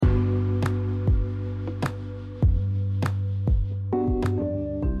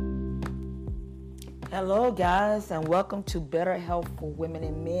Hello, guys, and welcome to Better Health for Women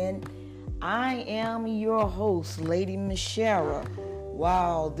and Men. I am your host, Lady Michelle.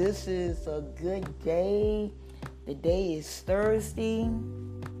 Wow, this is a good day. The day is Thursday,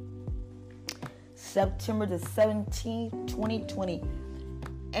 September the 17th, 2020.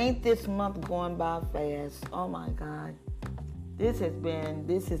 Ain't this month going by fast? Oh my God. This has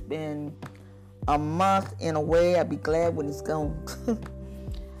been a month in a way. I'll be glad when it's gone.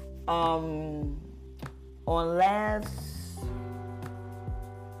 On last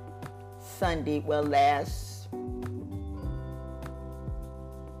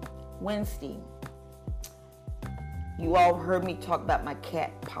Wednesday, you all heard me talk about my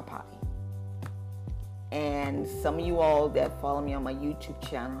cat, Popeye. And some of you all that follow me on my YouTube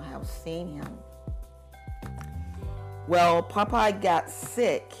channel have seen him. Well, Popeye got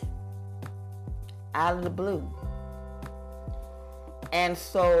sick out of the blue. And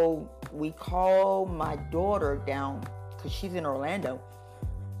so we called my daughter down, because she's in Orlando,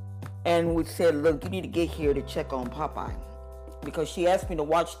 and we said, look, you need to get here to check on Popeye, because she asked me to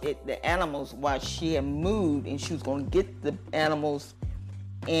watch the animals while she had moved, and she was going to get the animals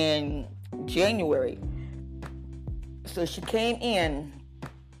in January. So she came in,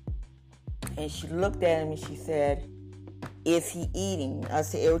 and she looked at him, and she said, is he eating? I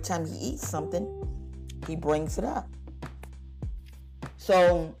said, every time he eats something, he brings it up.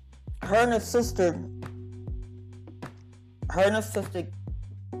 So her and her sister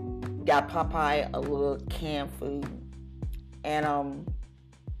got Popeye a little canned food and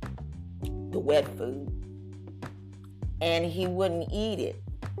the wet food, and he wouldn't eat it.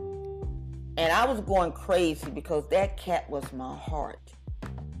 And I was going crazy because that cat was my heart.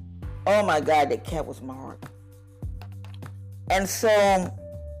 Oh my God, that cat was my heart. And so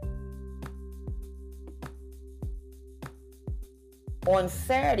on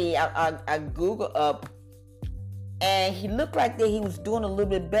Saturday, I Googled up, and he looked like that he was doing a little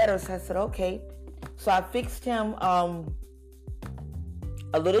bit better. So I said, okay. So I fixed him a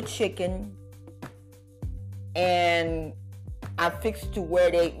little chicken, and I fixed to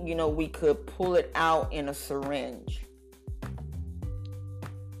where we could pull it out in a syringe.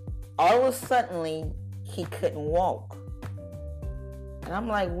 All of a sudden, he couldn't walk. And I'm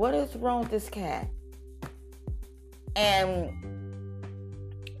like, what is wrong with this cat? And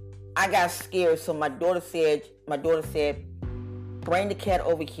I got scared, so my daughter said, bring the cat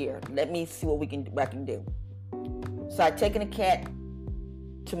over here. Let me see what I can do. So I taken the cat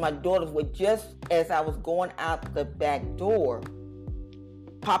to my daughter's, but just as I was going out the back door,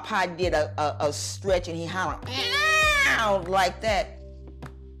 Popeye did a stretch, and he hollered, ow, like that.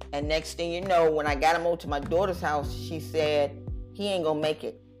 And next thing you know, when I got him over to my daughter's house, she said, he ain't gonna make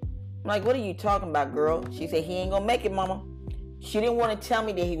it. I'm like, what are you talking about, girl? She said, he ain't gonna make it, mama. She didn't want to tell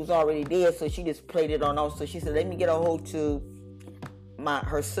me that he was already dead, so she just played it on off. So she said, let me get a hold to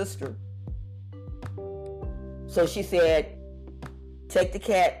her sister. So she said, take the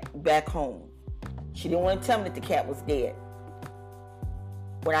cat back home. She didn't want to tell me that the cat was dead.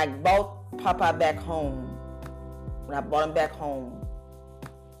 When I brought Popeye back home,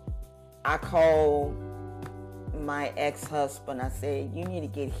 I called my ex-husband. I said, you need to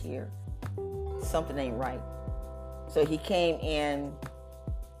get here. Something ain't right. So he came in,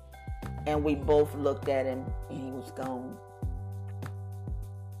 and we both looked at him, and he was gone.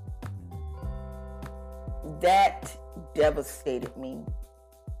 That devastated me.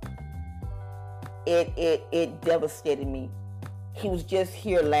 It devastated me. He was just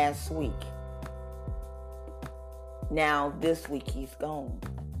here last week. Now this week he's gone.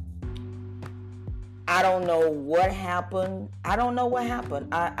 I don't know what happened. I don't know what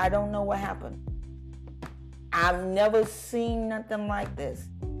happened. I've never seen nothing like this.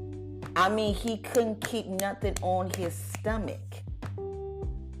 I mean, he couldn't keep nothing on his stomach.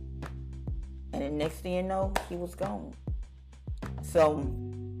 And the next thing you know, he was gone. So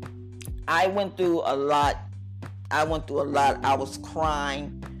I went through a lot. I was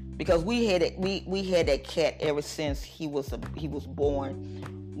crying because we had that cat ever since he was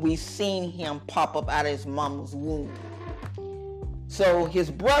born. We seen him pop up out of his mama's womb. So his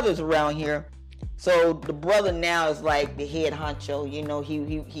brother's around here. So the brother now is like the head honcho,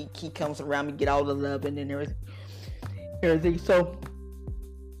 he comes around and get all the love and everything. So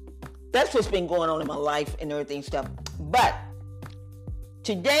that's what's been going on in my life and everything stuff. But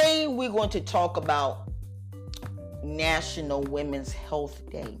today we're going to talk about National Women's Health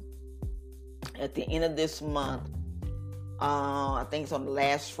Day. At the end of this month, I think it's on the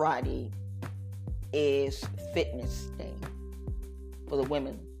last Friday, is Fitness Day for the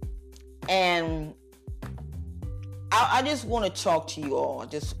women. And I just want to talk to you all. I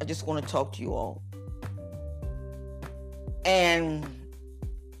just want to talk to you all. And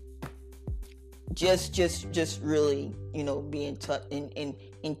just really, be in touch,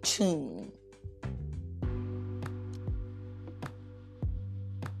 in tune.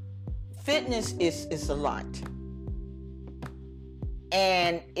 Fitness is a lot.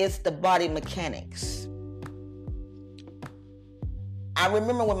 And it's the body mechanics. I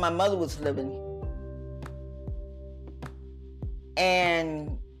remember when my mother was living,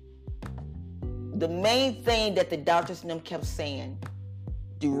 and the main thing that the doctors and them kept saying,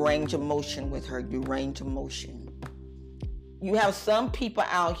 do range of motion with her, do range of motion. You have some people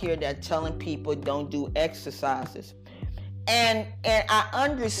out here that are telling people don't do exercises. And I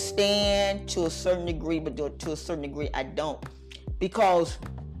understand to a certain degree, but to a certain degree I don't. Because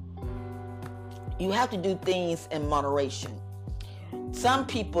you have to do things in moderation. Some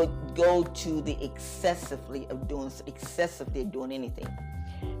people go to the excessively of doing anything.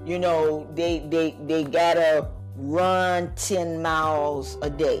 They gotta run 10 miles a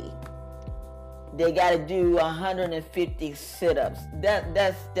day. They gotta do 150 sit-ups.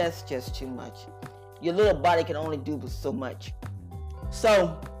 That's just too much. Your little body can only do so much.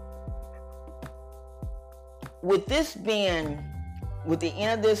 So with the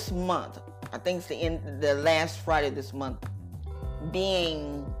end of this month, I think it's the last Friday of this month,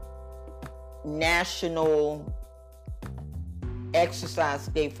 being National Exercise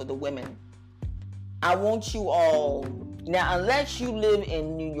Day for the women, I want you all, now unless you live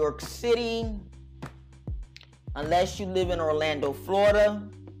in New York City, unless you live in Orlando, Florida,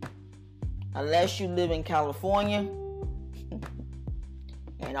 unless you live in California,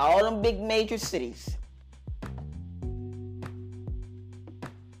 and all them big major cities,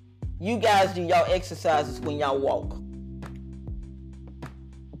 you guys do y'all exercises when y'all walk.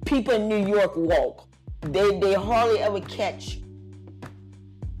 People in New York walk. They hardly ever catch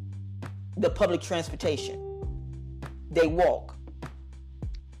the public transportation. They walk.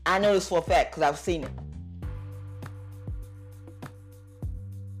 I know this for a fact because I've seen it.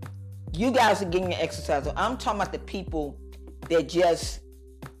 You guys are getting your exercise. I'm talking about the people that just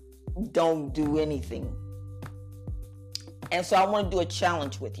don't do anything. And so I want to do a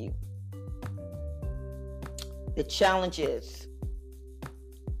challenge with you. The challenge is,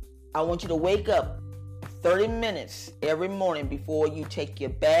 I want you to wake up 30 minutes every morning before you take your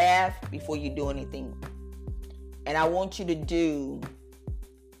bath, before you do anything. And I want you to do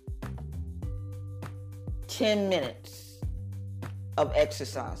 10 minutes of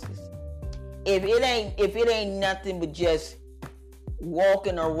exercises. If it ain't nothing but just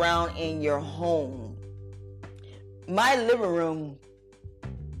walking around in your home. My living room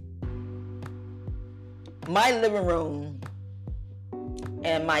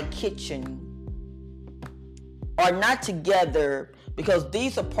and my kitchen are not together because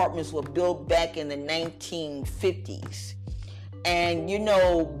these apartments were built back in the 1950s. And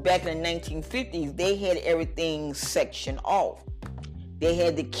back in the 1950s, they had everything sectioned off. They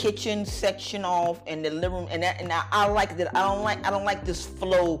had the kitchen section off and the living room, and I like that. I don't like this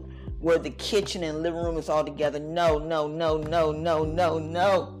flow where the kitchen and living room is all together. No.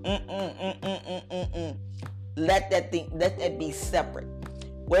 Let that be separate.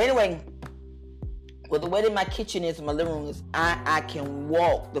 Well, anyway, the way that my kitchen is and my living room is, I can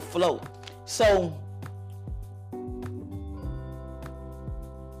walk the flow. So,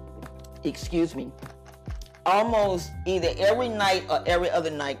 excuse me, almost either every night or every other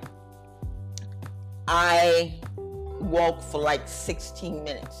night, I walk for like 16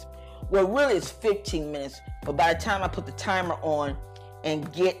 minutes. Well, really it's 15 minutes, but by the time I put the timer on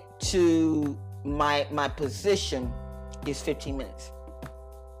and get to my position, is 15 minutes.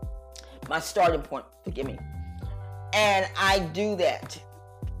 My starting point, forgive me. And I do that.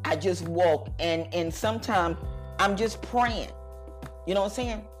 I just walk, and sometimes I'm just praying. You know what I'm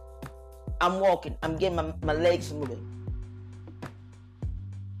saying? I'm walking. I'm getting my legs moving.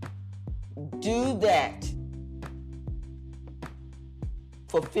 Do that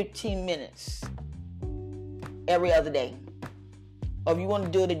for 15 minutes every other day. Or if you want to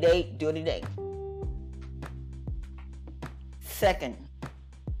do it today, do it today. Second,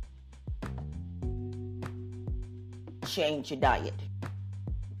 change your diet.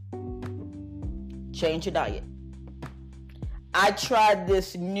 Change your diet. I tried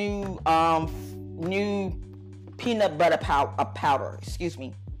this new peanut butter powder. Excuse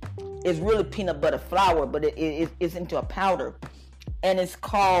me. It's really peanut butter flour, but it's into a powder, and it's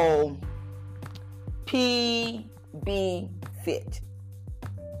called PB Fit.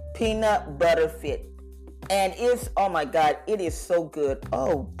 Peanut Butter Fit. And it's, oh my God, it is so good.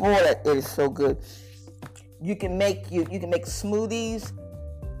 Oh boy, it is so good. You can make smoothies.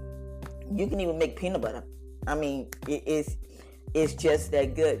 You can even make peanut butter. I mean, it's just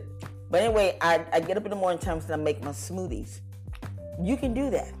that good. But anyway, I get up in the morning times and I make my smoothies. You can do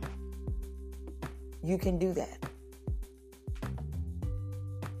that. You can do that.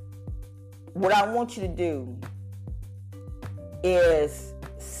 What I want you to do is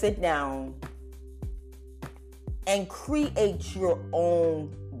sit down and create your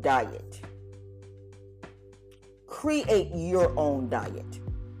own diet. Create your own diet.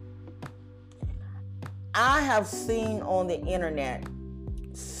 I have seen on the internet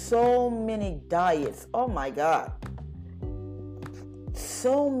so many diets. Oh my God.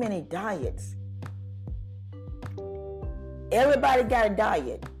 So many diets. Everybody got a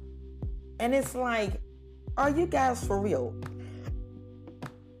diet. And it's like, are you guys for real?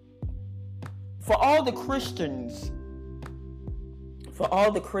 For all the Christians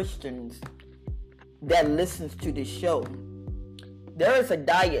that listens to this show, there is a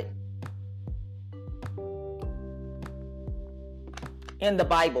diet in the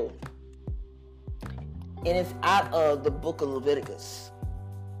Bible, and it's out of the book of Leviticus.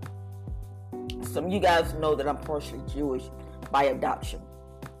 Some of you guys know that I'm partially Jewish by adoption,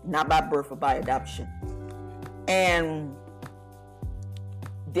 not by birth, but by adoption. And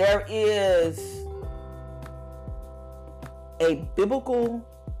there is a biblical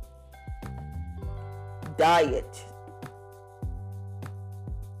diet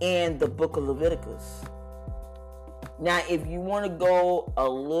in the book of Leviticus. Now, if you want to go a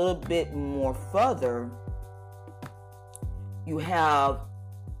little bit more further, you have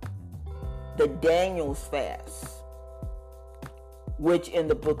the Daniel's fast, which in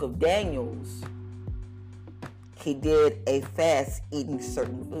the book of Daniel's, he did a fast eating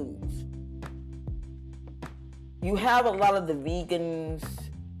certain foods. You have a lot of the vegans,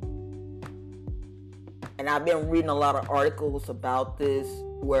 and I've been reading a lot of articles about this,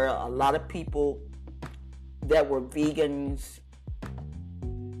 where a lot of people that were vegans,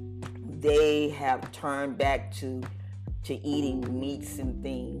 they have turned back to eating meats and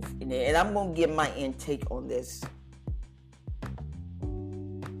things. And I'm going to give my intake on this.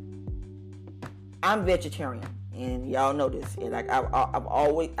 I'm vegetarian, and y'all know this. And like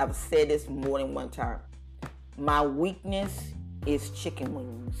I've said this more than one time. My weakness is chicken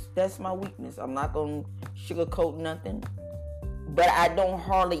wings. That's my weakness. I'm not going to sugarcoat nothing. But I don't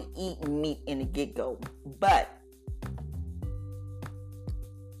hardly eat meat in the get-go. But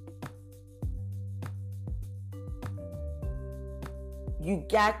you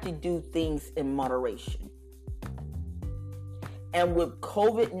got to do things in moderation. And with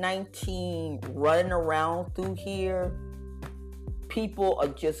COVID-19 running around through here, people are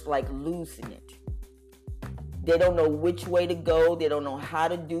just like losing it. They don't know which way to go. They don't know how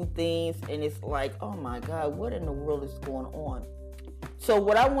to do things. And it's like, oh my God, what in the world is going on? So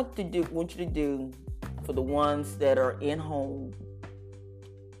what I want you to do for the ones that are in home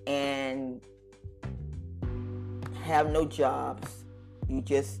and have no jobs, you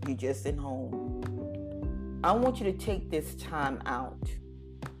just in home, I want you to take this time out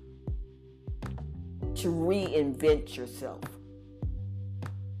to reinvent yourself.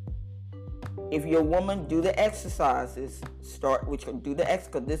 If you're a woman, do the exercises. Do the exercise.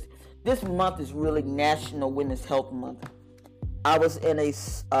 Because this month is really National Women's Health Month. I was in a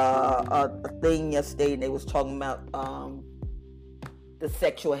thing yesterday, and they was talking about the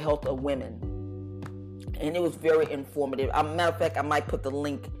sexual health of women, and it was very informative. As a matter of fact, I might put the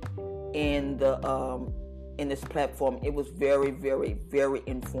link in the in this platform. It was very, very, very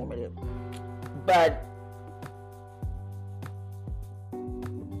informative. But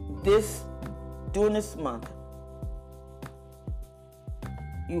during this month,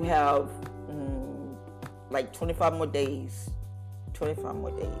 you have like 25 more days. 25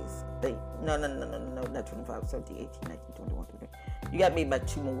 more days. No, not 25, 17, 18, 19, 21, 22. You got maybe about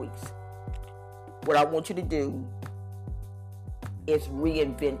 2 more weeks. What I want you to do is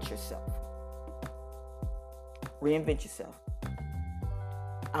reinvent yourself. Reinvent yourself.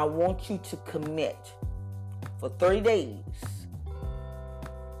 I want you to commit for 30 days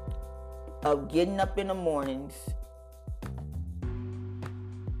of getting up in the mornings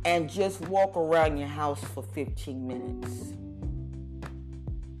and just walk around your house for 15 minutes.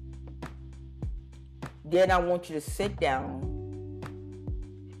 Then I want you to sit down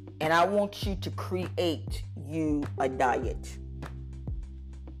and I want you to create you a diet.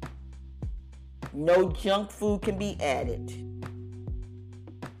 No junk food can be added.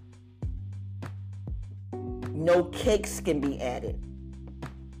 No cakes can be added.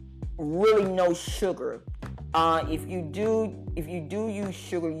 Really no sugar. If you do use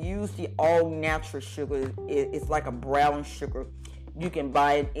sugar, use the all natural sugar. It's like a brown sugar. You can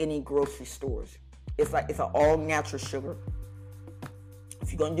buy it in any grocery stores. it's an all natural sugar.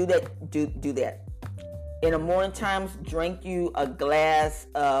 If you're gonna do that, do that. In the morning times, drink you a glass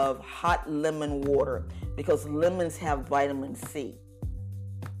of hot lemon water, because lemons have vitamin C.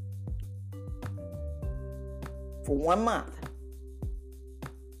 For 1 month,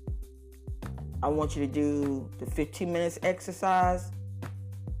 I want you to do the 15 minutes exercise.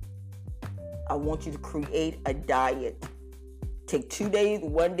 I want you to create a diet. Take 2 days,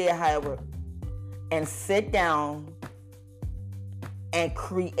 1 day, however, and sit down and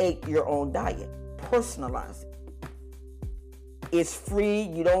create your own diet. Personalize it. It's free.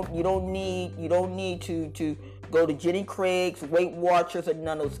 You don't need to go to Jenny Craig's, Weight Watchers, or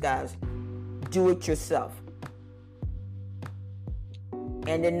none of those guys. Do it yourself.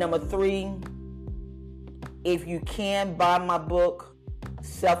 And then number 3, if you can, buy my book,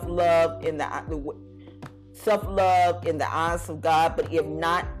 Self-Love in the Eyes of God. But if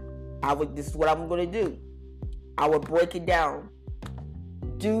not, this is what I'm going to do. I will break it down.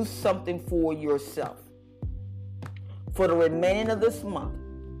 Do something for yourself. For the remaining of this month,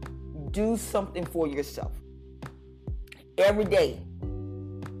 do something for yourself. Every day,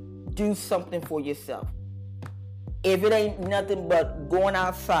 do something for yourself. If it ain't nothing but going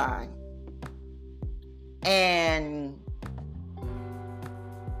outside and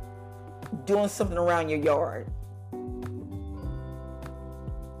doing something around your yard.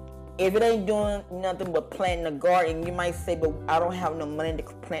 If it ain't doing nothing but planting a garden, you might say, but I don't have no money to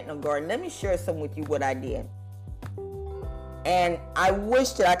plant no garden. Let me share something with you what I did. And I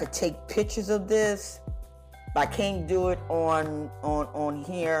wish that I could take pictures of this, but I can't do it on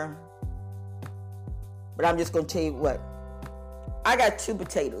here. But I'm just going to tell you what. I got 2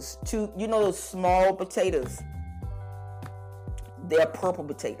 potatoes. You know those small potatoes? They're purple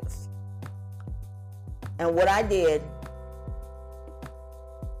potatoes. And what I did,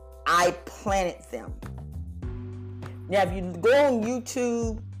 I planted them. Now, if you go on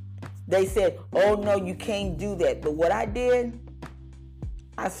YouTube, they said, oh no, you can't do that. But what I did,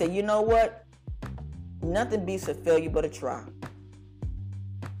 I said, you know what? Nothing beats a failure but a try.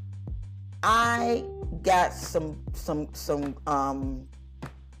 I got some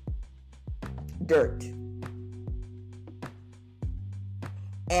dirt,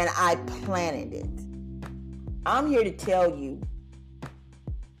 and I planted it. I'm here to tell you,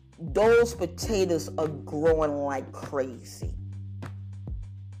 those potatoes are growing like crazy.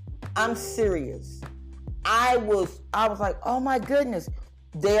 I'm serious. I was like, oh my goodness,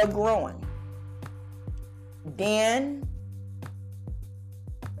 they are growing. Then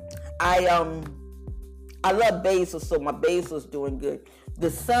I love basil, so my basil's doing good.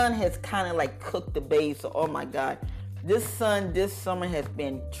 The sun has kind of like cooked the basil. Oh my God. This summer has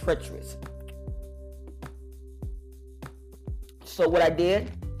been treacherous. So what I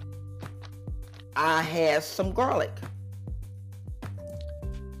did, I had some garlic.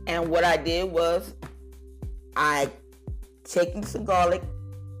 And what I did was, I taken some garlic,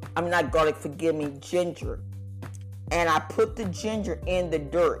 ginger. And I put the ginger in the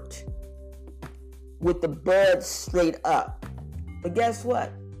dirt with the buds straight up. But guess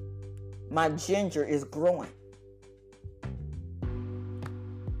what? My ginger is growing.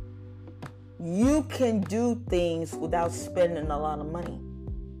 You can do things without spending a lot of money.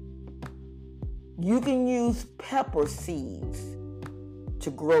 You can use pepper seeds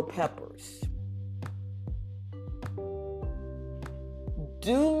to grow peppers.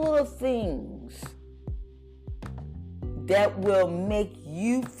 Do little things that will make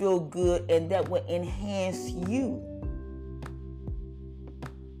you feel good and that will enhance you.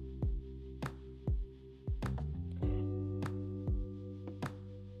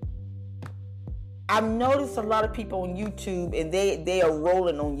 I've noticed a lot of people on YouTube, and they are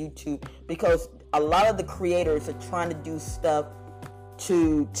rolling on YouTube because a lot of the creators are trying to do stuff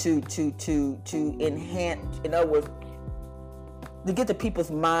to enhance, in other words, to get the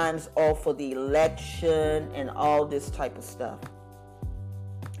people's minds off of the election and all this type of stuff.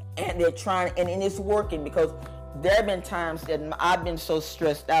 And they're trying, and it's working, because there have been times that I've been so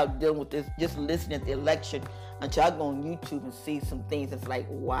stressed out dealing with this, just listening to the election, until I go on YouTube and see some things that's like,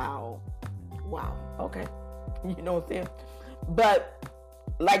 wow, okay. You know what I'm saying? But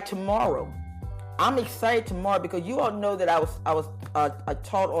like tomorrow, I'm excited tomorrow because you all know that I was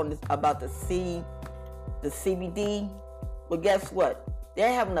taught on this about the CBD. Well, guess what?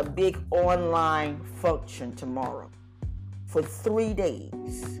 They're having a big online function tomorrow for 3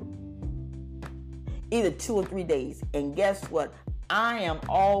 days. Either 2 or 3 days. And guess what? I am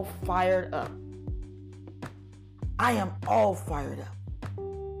all fired up. I am all fired up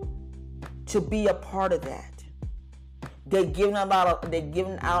to be a part of that. They're giving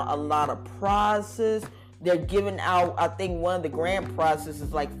out a lot of prizes. They're giving out, I think one of the grand prizes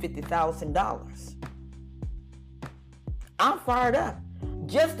is like $50,000. I'm fired up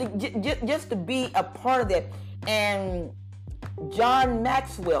just to be a part of that. And John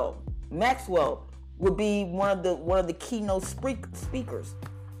Maxwell would be one of the keynote speakers.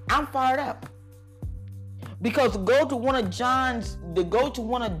 I'm fired up because to go to one of John's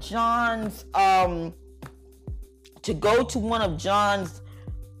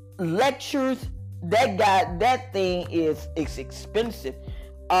lectures, that thing is expensive.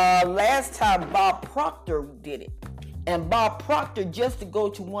 Last time Bob Proctor did it, and Bob Proctor, just to go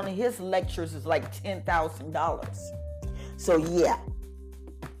to one of his lectures, is like $10,000. So yeah,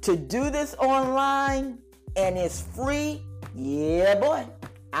 to do this online and it's free, yeah, boy,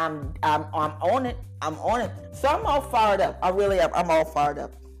 I'm on it. I'm on it. So I'm all fired up. I really am. I'm all fired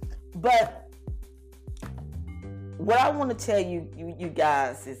up. But what I want to tell you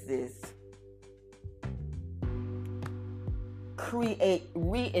guys is this: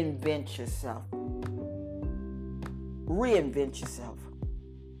 reinvent yourself. Reinvent yourself.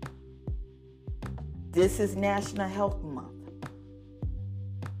 This is National Health Month.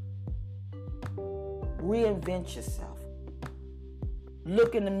 Reinvent yourself.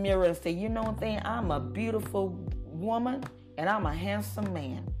 Look in the mirror and say, you know one thing, I'm a beautiful woman and I'm a handsome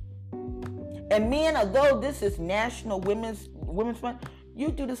man. And men, although this is National Women's Month,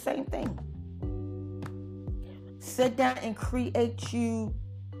 you do the same thing. Sit down and create you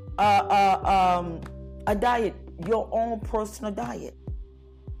a diet, your own personal diet.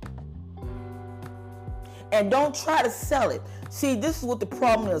 And don't try to sell it. See, this is what the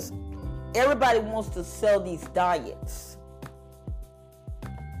problem is. Everybody wants to sell these diets.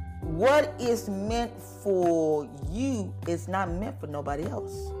 What is meant for you is not meant for nobody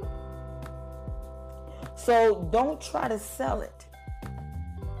else. So don't try to sell it,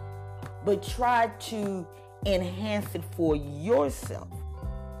 but try to enhance it for yourself.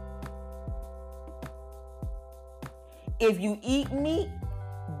 If you eat meat,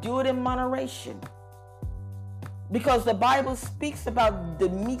 do it in moderation. Because the Bible speaks about the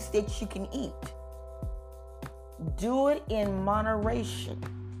meats that you can eat. Do it in moderation.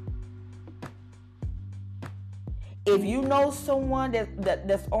 If you know someone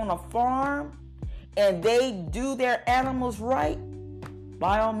that's on a farm and they do their animals right,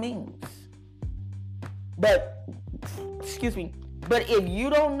 by all means. But if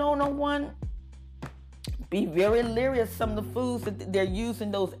you don't know no one, be very leery of some of the foods that they're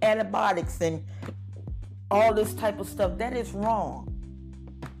using, those antibiotics and all this type of stuff. That is wrong.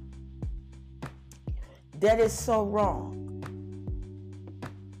 That is so wrong.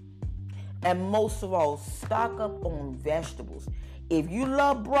 And most of all, stock up on vegetables. If you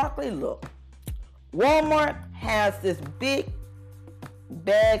love broccoli, look, Walmart has this big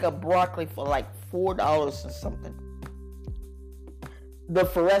bag of broccoli for like $4 or something. The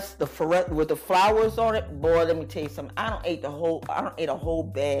Ferret with the flowers on it, boy, let me tell you something. I don't eat a whole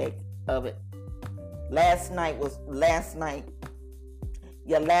bag of it. Last night was the last night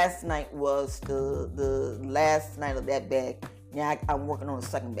of that bag. Now I'm working on the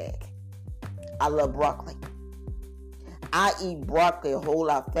second bag. I love broccoli. I eat broccoli a whole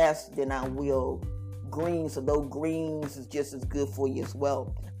lot faster than I will greens, although greens is just as good for you as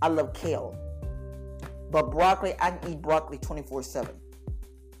well. I love kale. But broccoli, I can eat broccoli 24/7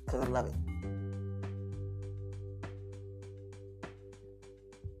 because I love it.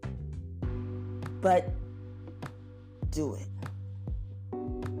 But do it.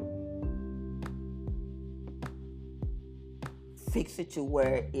 Fix it to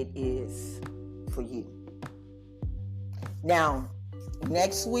where it is for you. Now,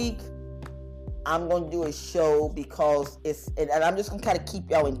 next week, I'm going to do a show because and I'm just going to kind of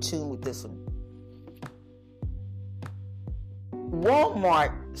keep y'all in tune with this one.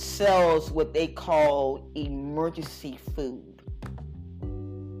 Walmart sells what they call emergency food.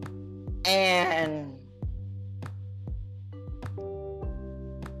 And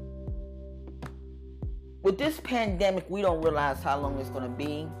with this pandemic, we don't realize how long it's going to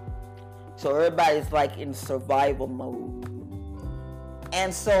be. So everybody's like in survival mode.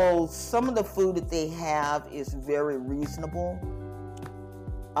 And so some of the food that they have is very reasonable.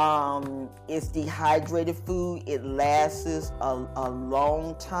 It's dehydrated food. It lasts a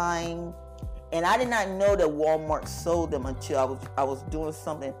long time. And I did not know that Walmart sold them until I was doing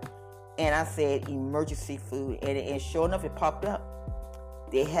something and I said emergency food. And sure enough, it popped up.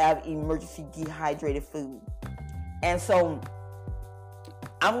 They have emergency dehydrated food. And so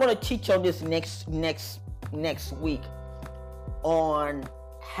I'm going to teach on this next week on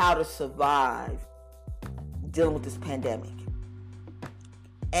how to survive dealing with this pandemic.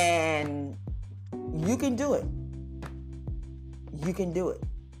 And you can do it. You can do it.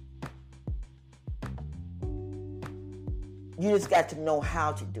 You just got to know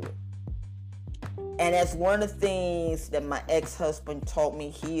how to do it. And that's one of the things that my ex-husband taught me.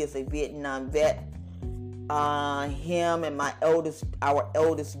 He is a Vietnam vet. Him and our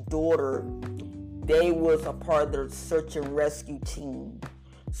eldest daughter, they was a part of the search and rescue team.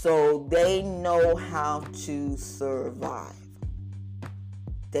 So they know how to survive.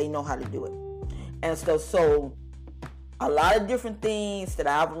 They know how to do it. And so a lot of different things that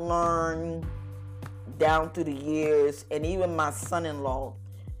I've learned down through the years, and even my son-in-law,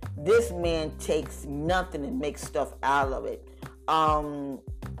 this man takes nothing and makes stuff out of it.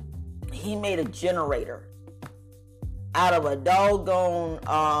 He made a generator out of a doggone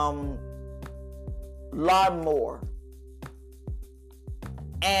lawnmower.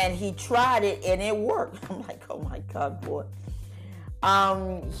 And he tried it and it worked. I'm like, oh my God, boy.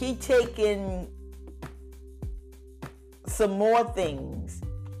 He taken some more things.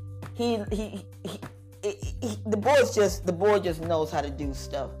 The boy just knows how to do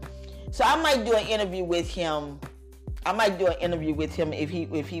stuff. So I might do an interview with him. If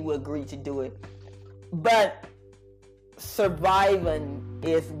he would agree to do it. But surviving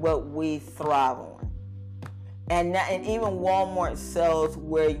is what we thrive on. And even Walmart sells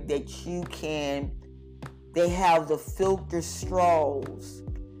where they have the filter straws.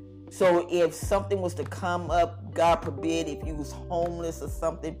 So if something was to come up, God forbid, if you was homeless or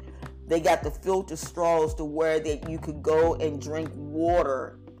something, they got the filter straws to where that you could go and drink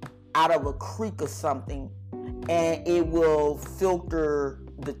water out of a creek or something, and it will filter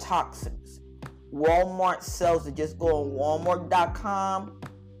the toxins. Walmart sells it. Just go on walmart.com,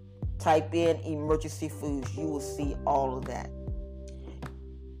 type in emergency foods. You will see all of that.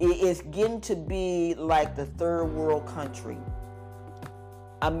 It is getting to be like the third world country.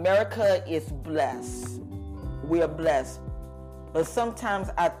 America is blessed. We are blessed. But sometimes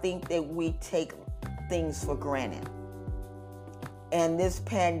I think that we take things for granted. And this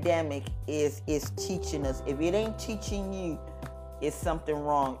pandemic is teaching us. If it ain't teaching you, it's something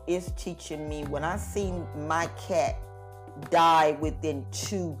wrong. It's teaching me. When I seen my cat die within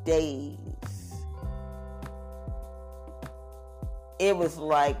 2 days, it was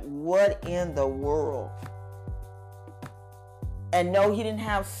like, what in the world? And no, he didn't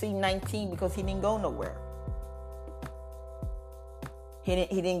have C-19 because he didn't go nowhere. He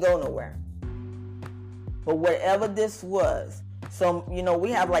didn't go nowhere. But whatever this was, so,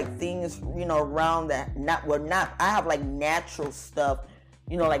 we have like things, around that. I have like natural stuff,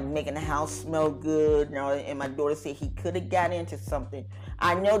 like making the house smell good. And my daughter said he could have got into something.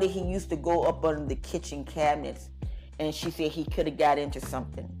 I know that he used to go up under the kitchen cabinets, and she said he could have got into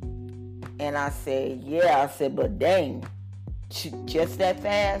something. And I said, yeah. I said, but dang, just that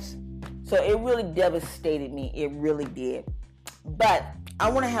fast? So it really devastated me. It really did. But I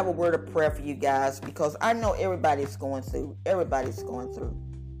want to have a word of prayer for you guys, because I know everybody's going through. Everybody's going through.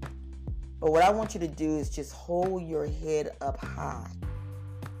 But what I want you to do is just hold your head up high.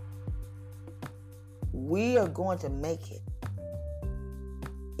 We are going to make it.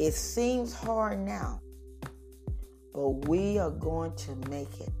 It seems hard now, but we are going to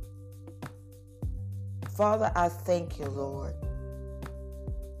make it. Father, I thank you, Lord,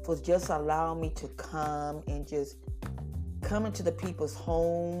 for just allowing me to come and just come into the people's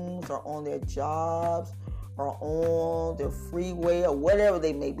homes or on their jobs or on their freeway or whatever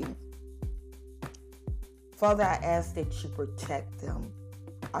they may be. Father, I ask that you protect them.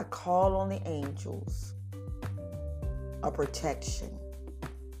 I call on the angels of protection.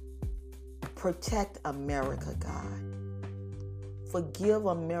 Protect America, God. Forgive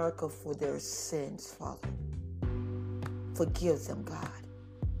America for their sins, Father. Forgive them, God.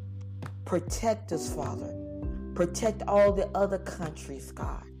 Protect us, Father. Protect all the other countries,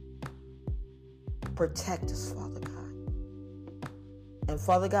 God. Protect us, Father God. And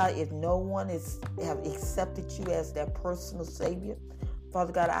Father God, if no one have accepted you as their personal Savior,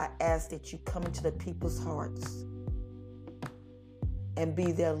 Father God, I ask that you come into the people's hearts and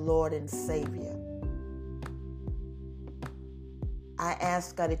be their Lord and Savior. I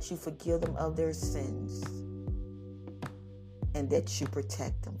ask, God, that you forgive them of their sins and that you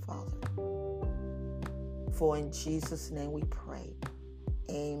protect them, Father. For in Jesus' name we pray.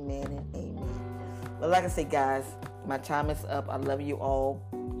 Amen and amen. But like I said, guys, my time is up. I love you all.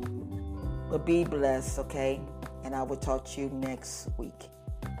 But be blessed, okay? And I will talk to you next week.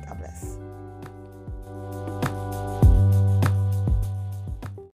 God bless.